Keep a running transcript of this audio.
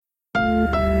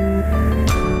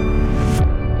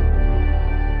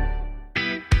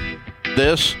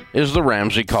This is the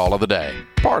Ramsey Call of the Day,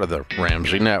 part of the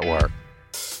Ramsey Network.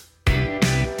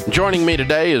 Joining me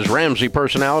today is Ramsey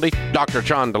personality, Dr.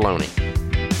 John Deloney.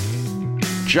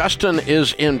 Justin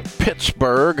is in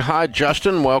Pittsburgh. Hi,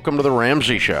 Justin. Welcome to the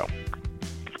Ramsey Show.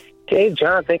 Hey,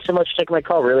 John. Thanks so much for taking my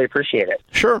call. Really appreciate it.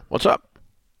 Sure. What's up?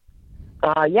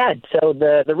 So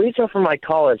the reason for my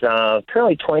call is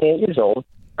currently 28 years old.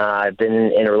 I've been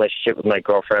in a relationship with my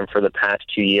girlfriend for the past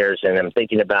 2 years, and I'm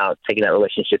thinking about taking that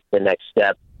relationship to the next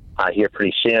step here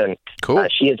pretty soon. Cool.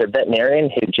 She is a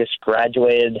veterinarian who just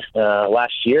graduated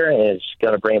last year and is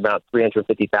going to bring about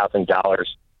 $350,000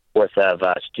 worth of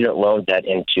student loan debt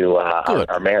into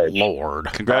our marriage. Lord.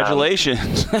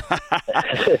 Congratulations.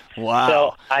 Wow.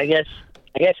 So I guess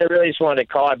I really just wanted to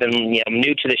call. I've been I'm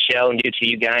new to the show, new to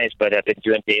you guys, but I've been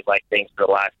doing date-like things for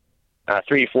the last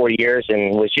 3 or 4 years,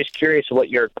 and was just curious what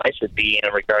your advice would be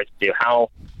in regards to how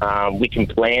we can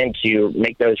plan to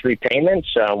make those repayments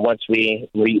once we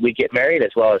get married,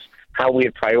 as well as how we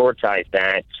would prioritize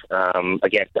that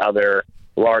against other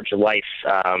large life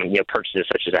purchases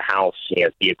such as a house,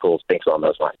 vehicles, things along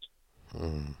those lines.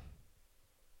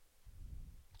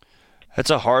 That's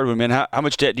a hard one, man. How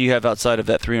much debt do you have outside of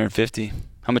that 350?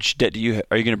 How much debt are you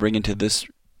going to bring into this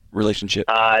relationship?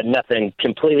 Nothing.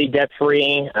 Completely debt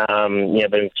free.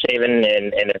 Been saving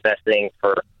and investing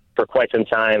for quite some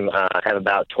time. I have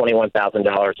about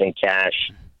 $21,000 in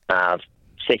cash,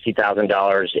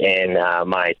 $60,000 in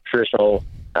my traditional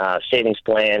savings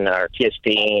plan, our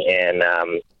TSP, and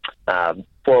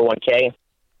 401k,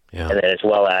 and then as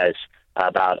well as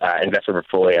about investment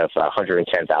portfolio of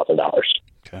 $110,000.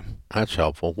 Okay, that's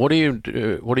helpful. What do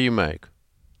you make?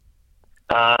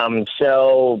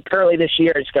 So currently this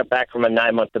year, I just got back from a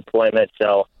 9-month deployment,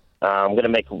 so I'm going to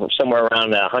make somewhere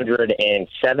around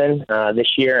 107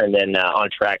 this year, and then on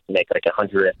track to make like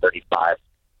 135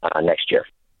 next year,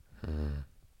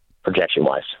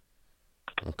 projection-wise.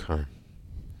 Okay.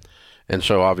 And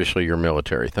so obviously you're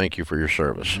military. Thank you for your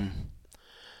service. Mm-hmm.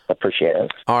 Appreciate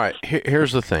it. All right.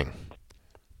 Here's the thing.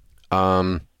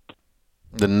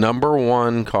 The number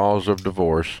one cause of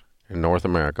divorce in North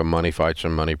America, money fights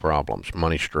and money problems,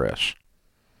 money stress.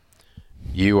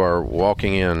 You are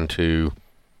walking into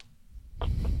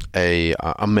a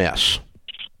mess.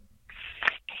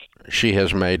 She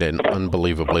has made an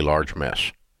unbelievably large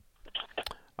mess.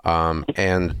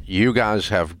 And you guys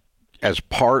have, as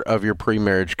part of your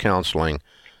pre-marriage counseling,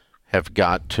 have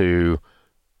got to,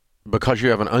 because you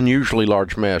have an unusually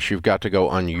large mess, you've got to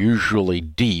go unusually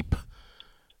deep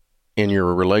in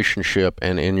your relationship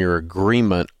and in your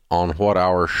agreement on what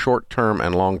our short-term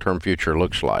and long-term future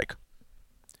looks like.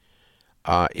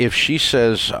 If she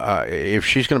says, if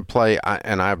she's going to play,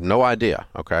 and I have no idea,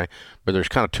 okay, but there's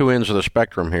kind of two ends of the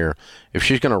spectrum here. If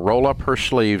she's going to roll up her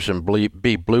sleeves and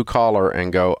be blue-collar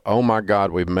and go, oh, my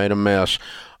God, we've made a mess,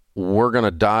 we're going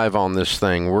to dive on this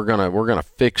thing, we're going to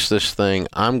fix this thing,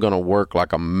 I'm going to work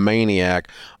like a maniac,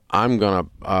 I'm going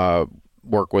to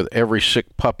work with every sick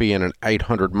puppy in an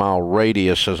 800-mile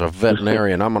radius as a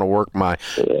veterinarian. I'm going to work my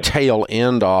tail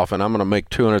end off, and I'm going to make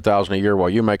 $200,000 a year while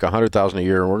you make $100,000 a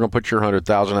year, and we're going to put your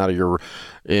 $100,000 out of your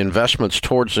investments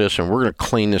towards this, and we're going to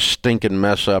clean this stinking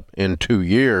mess up in 2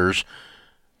 years.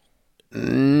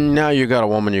 Now you got a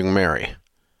woman you can marry.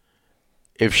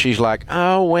 If she's like,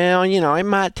 oh, well, it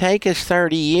might take us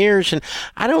 30 years, and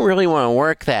I don't really want to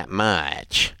work that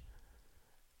much.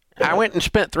 I went and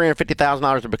spent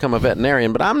 $350,000 to become a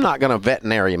veterinarian, but I'm not going to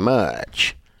veterinary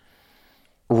much.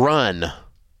 Run.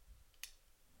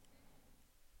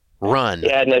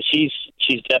 Yeah, no, she's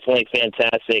definitely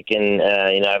fantastic, and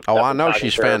I know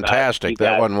she's fantastic.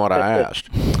 That wasn't what I asked.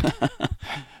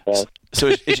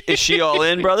 So is she all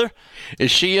in, brother?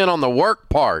 Is she in on the work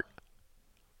part?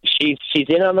 She's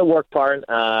in on the work part.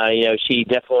 She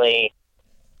definitely.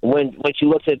 When she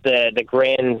looks at the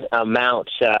grand amount,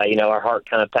 our heart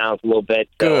kind of pounds a little bit.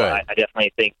 So Good. I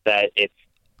definitely think that it's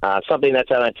something that's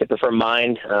on the tip of her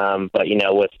mind. But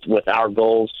with our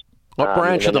goals. What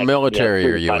branch of the military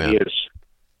are you in? Years.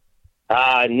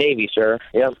 Navy, sir.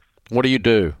 Yep. What do you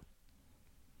do?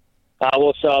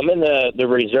 So I'm in the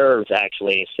reserves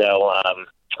actually. So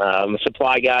I'm a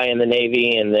supply guy in the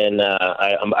Navy, and then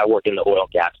I work in the oil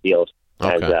and gas field.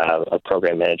 Okay. As a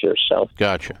program manager. So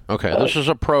Gotcha. Okay, this is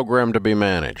a program to be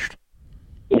managed.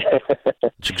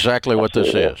 It's exactly what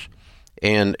this is.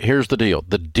 And here's the deal.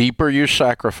 The deeper you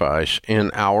sacrifice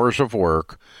in hours of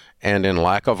work and in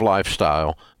lack of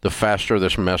lifestyle, the faster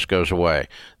this mess goes away.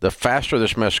 The faster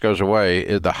this mess goes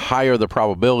away, the higher the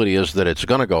probability is that it's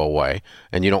going to go away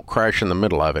and you don't crash in the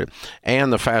middle of it.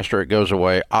 And the faster it goes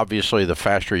away, obviously, the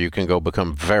faster you can go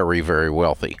become very, very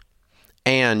wealthy.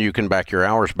 and you can back your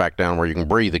hours back down where you can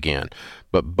breathe again.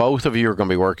 But both of you are going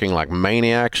to be working like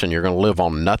maniacs, and you're going to live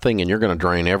on nothing, and you're going to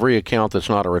drain every account that's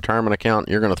not a retirement account.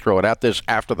 You're going to throw it at this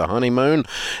after the honeymoon,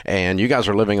 and you guys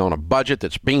are living on a budget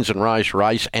that's beans and rice,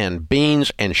 rice and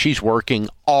beans, and she's working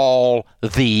all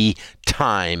the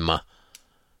time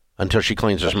until she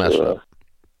cleans this mess up.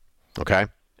 Okay?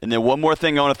 And then one more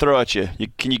thing I want to throw at you.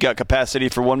 You got capacity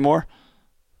for one more?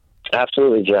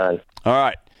 Absolutely, John. All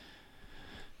right.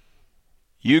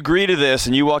 You agree to this,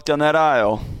 and you walk down that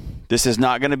aisle. This is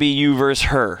not going to be you versus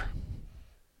her.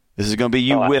 This is going to be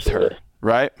you with her,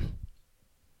 right?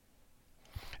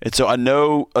 And so I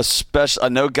know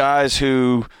guys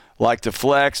who like to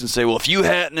flex and say, well, if you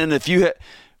hadn't, and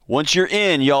once you're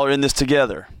in, y'all are in this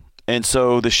together. And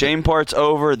so the shame part's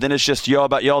over. Then it's just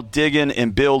y'all digging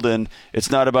and building. It's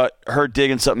not about her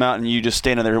digging something out and you just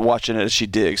standing there watching it as she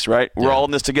digs, right? We're all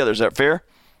in this together. Is that fair?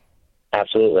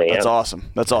 Absolutely. That's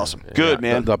awesome. That's awesome. Good,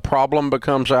 man. The problem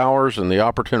becomes ours and the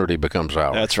opportunity becomes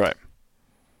ours. That's right.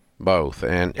 Both.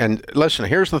 And listen,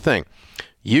 here's the thing.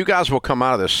 You guys will come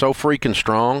out of this so freaking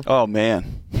strong. Oh,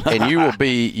 man. And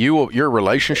your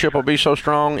relationship will be so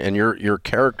strong and your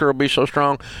character will be so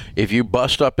strong if you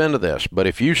bust up into this. But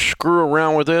if you screw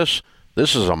around with this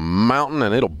is a mountain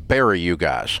and it'll bury you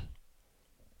guys.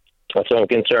 That's what I'm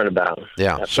concerned about.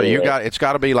 Yeah. Absolutely. So it's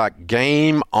got to be like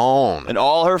game on. And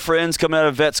all her friends coming out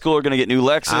of vet school are going to get new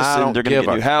Lexus and they're going to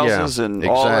get new houses and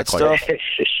all that stuff.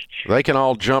 They can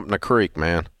all jump in the creek,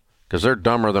 man, because they're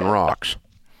dumber than rocks.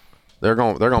 They're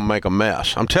going to make a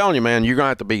mess. I'm telling you, man, you're going to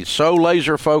have to be so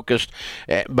laser focused.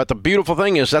 But the beautiful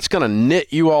thing is that's going to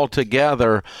knit you all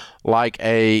together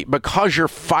because you're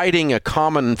fighting a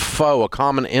common foe, a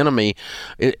common enemy,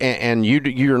 and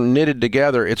you're knitted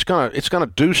together. It's going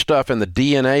to do stuff in the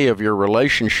DNA of your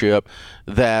relationship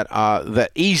that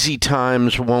easy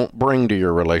times won't bring to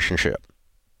your relationship.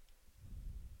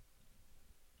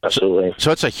 Absolutely.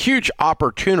 So it's a huge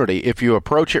opportunity if you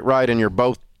approach it right and you're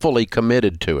both fully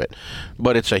committed to it.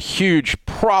 But it's a huge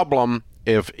problem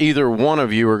if either one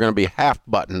of you are going to be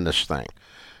half-button this thing.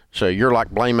 So you're like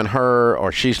blaming her,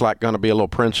 or she's like going to be a little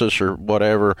princess or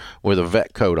whatever with a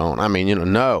vet coat on. I mean,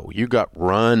 no, you got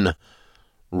run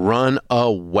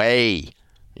away.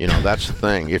 That's the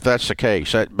thing. If that's the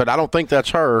case, but I don't think that's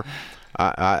her.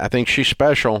 I think she's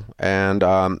special, and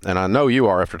I know you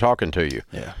are after talking to you.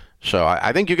 Yeah. So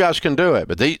I think you guys can do it.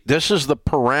 But this is the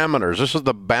parameters. This is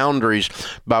the boundaries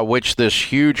by which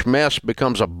this huge mess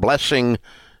becomes a blessing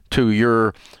to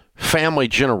your family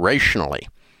generationally.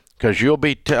 Because you'll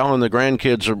be telling the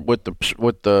grandkids with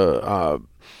the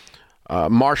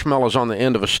marshmallows on the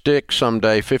end of a stick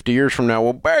someday, 50 years from now.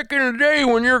 Well, back in the day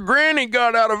when your granny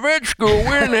got out of vet school, we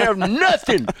didn't have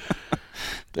nothing.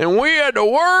 And we had to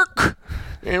work.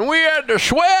 And we had to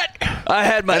sweat. I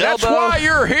had my elbow. That's why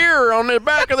you're here on the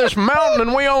back of this mountain,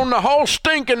 and we own the whole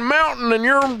stinking mountain, and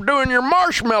you're doing your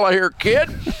marshmallow here, kid.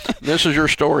 This is your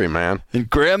story, man. And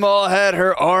Grandma had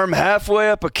her arm halfway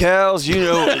up a cow's,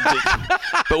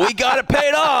 but we got it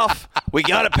paid off. We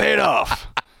got it paid off.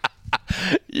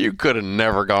 You could have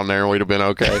never gone there, and we'd have been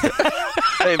okay.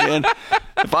 Hey, man,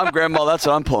 if I'm Grandma, that's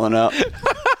what I'm pulling out.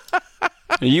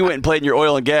 You went and played in your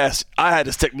oil and gas. I had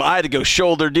to go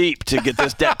shoulder deep to get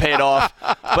this debt paid off,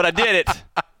 but I did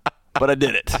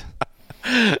it.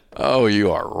 Oh, you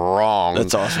are wrong.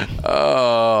 That's awesome.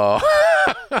 Oh.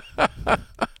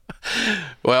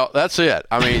 Well, that's it.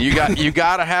 I mean, you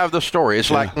got to have the story. It's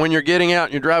like when you're getting out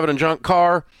and you're driving a junk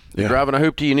car, you're driving a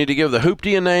hoopty, you need to give the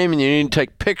hoopty a name and you need to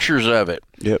take pictures of it.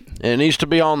 Yep. And it needs to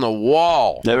be on the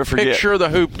wall. Never forget. Picture the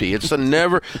hoopty. It's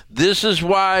this is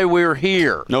why we're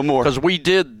here. No more. Because we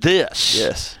did this.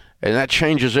 Yes. And that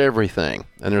changes everything.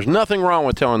 And there's nothing wrong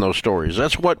with telling those stories.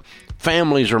 That's what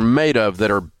families are made of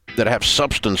that have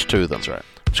substance to them. That's right.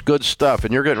 It's good stuff.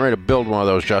 And you're getting ready to build one of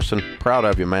those, Justin. Proud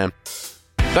of you, man.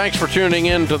 Thanks for tuning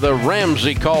in to the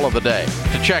Ramsey Call of the Day.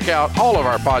 To check out all of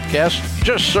our podcasts,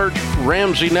 just search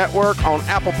Ramsey Network on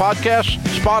Apple Podcasts,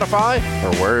 Spotify,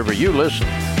 or wherever you listen.